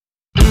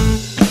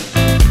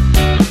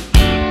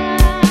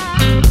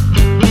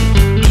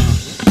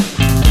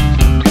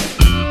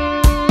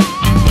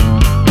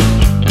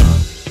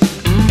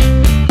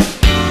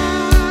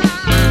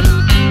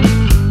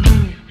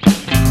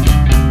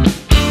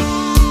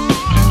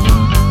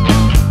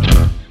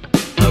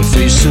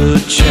it's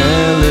a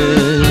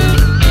challenge,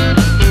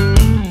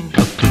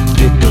 a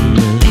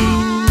predicament.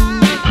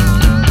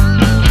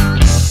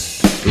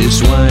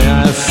 It's why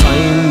I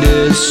find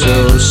it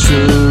so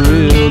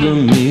surreal to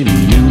meet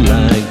you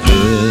like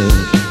this.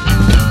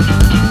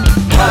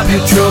 Pop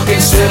your trunk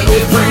and set me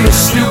free. The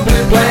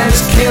stupid plan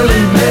is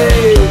killing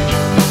me.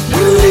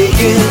 We're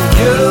leaking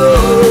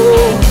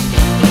fuel.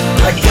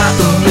 I got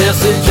the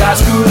message, I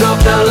screwed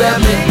up, now let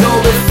me go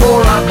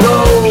before I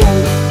blow.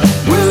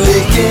 We're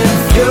leaking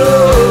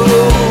fuel.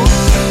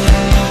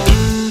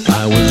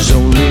 I was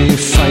only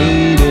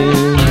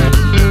fighting,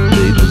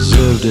 they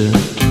deserved it,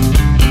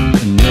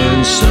 and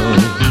then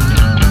some.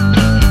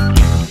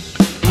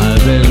 I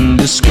then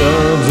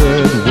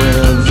discovered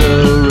where the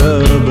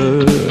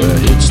rubber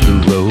hits the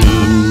road.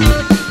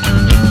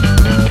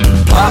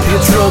 Pop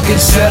your trunk and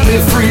set me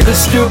free. The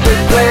stupid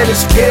plan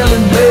is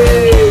killing me.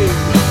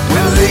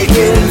 We're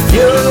leaking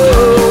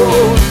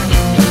fuel.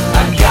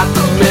 I got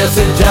the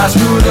message, I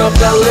screwed up,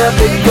 now let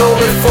me go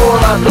before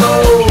I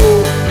blow.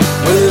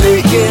 We're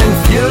leaking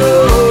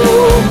fuel.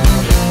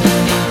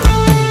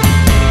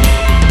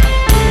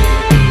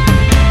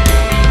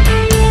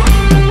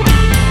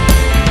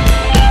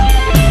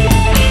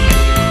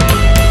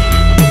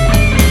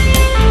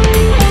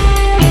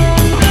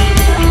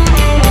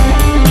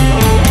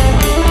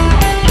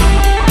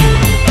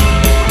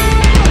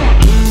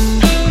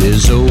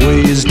 There's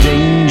always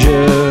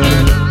danger,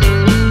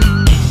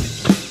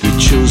 we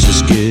chose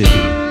this gig.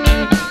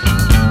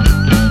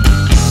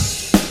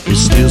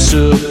 It's still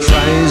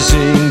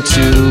surprising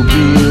to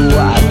be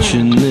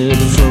watching it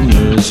from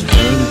this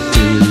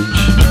vantage.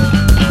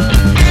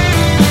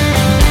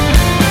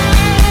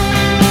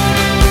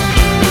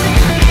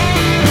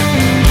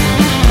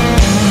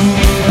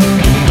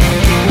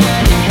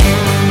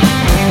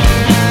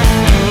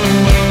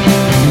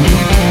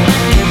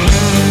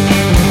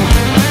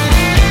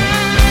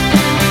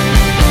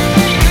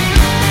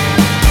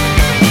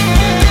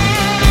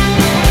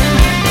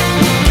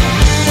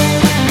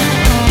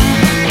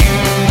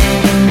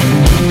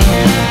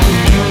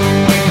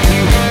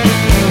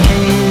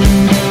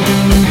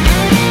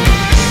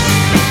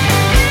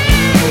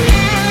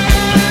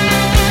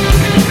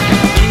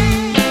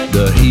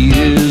 The heat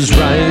is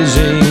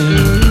rising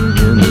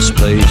in this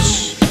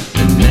place,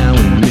 and now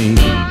in me,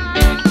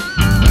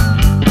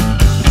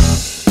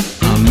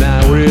 I'm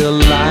now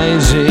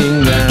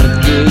realizing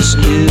that this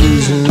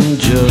isn't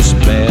just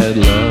bad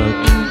luck.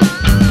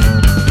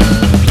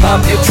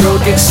 Pop your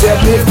trunk and set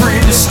me free.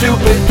 The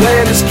stupid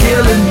plan is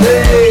killing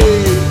me.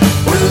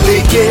 We're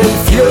leaking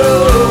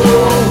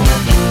fuel.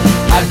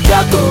 I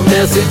got the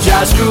message,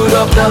 I screwed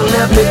up, now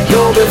let me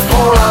go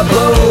before I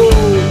blow.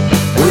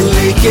 We're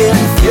leaking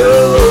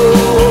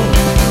fuel.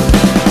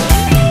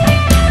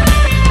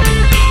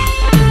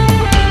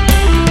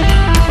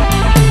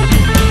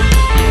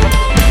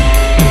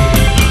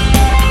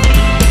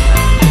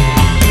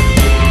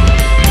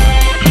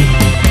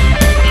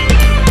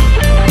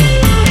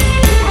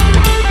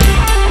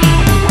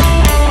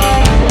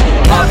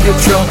 Pop your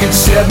trunk and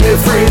set me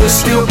free. The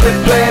stupid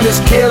plan is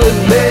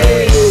killing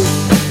me.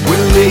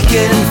 We're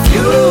leaking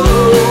fuel.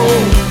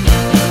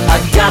 I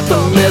got the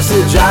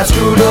message, I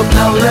screwed up,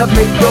 now let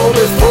me go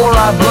before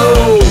I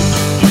blow.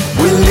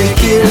 We're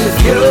leaking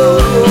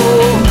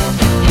fuel.